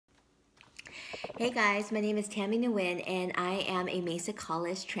Hey guys, my name is Tammy Nguyen, and I am a Mesa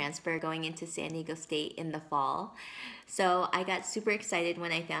College transfer going into San Diego State in the fall. So I got super excited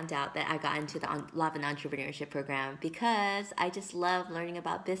when I found out that I got into the Lavin Entrepreneurship program because I just love learning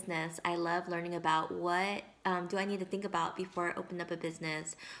about business. I love learning about what do I need to think about before I open up a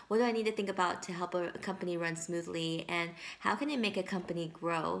business? What do I need to think about to help a company run smoothly? And how can I make a company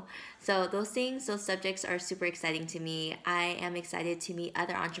grow? So those things, those subjects are super exciting to me. I am excited to meet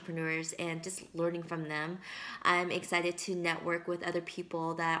other entrepreneurs and just learning from them. I'm excited to network with other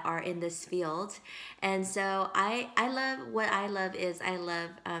people that are in this field. And so I love what I love is I love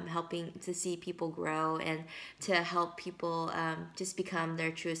helping to see people grow and to help people just become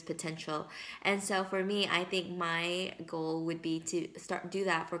their truest potential. And so for me, I think my goal would be to do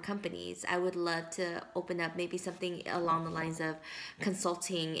that for companies. I would love to open up maybe something along the lines of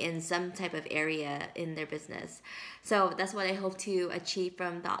consulting in some type of area in their business. So that's what I hope to achieve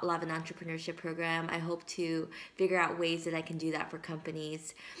from the Lavin Entrepreneurship program. I hope to figure out ways that I can do that for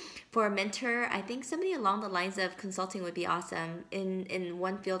companies. For a mentor, I think somebody along the lines of consulting would be awesome in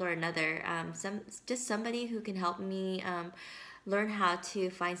one field or another. Just somebody who can help me learn how to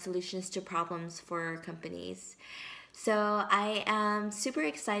find solutions to problems for companies. So I am super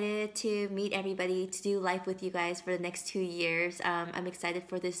excited to meet everybody, to do life with you guys for the next 2 years. I'm excited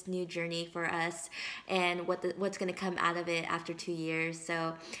for this new journey for us and what's going to come out of it after 2 years.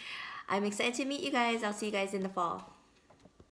 So I'm excited to meet you guys. I'll see you guys in the fall.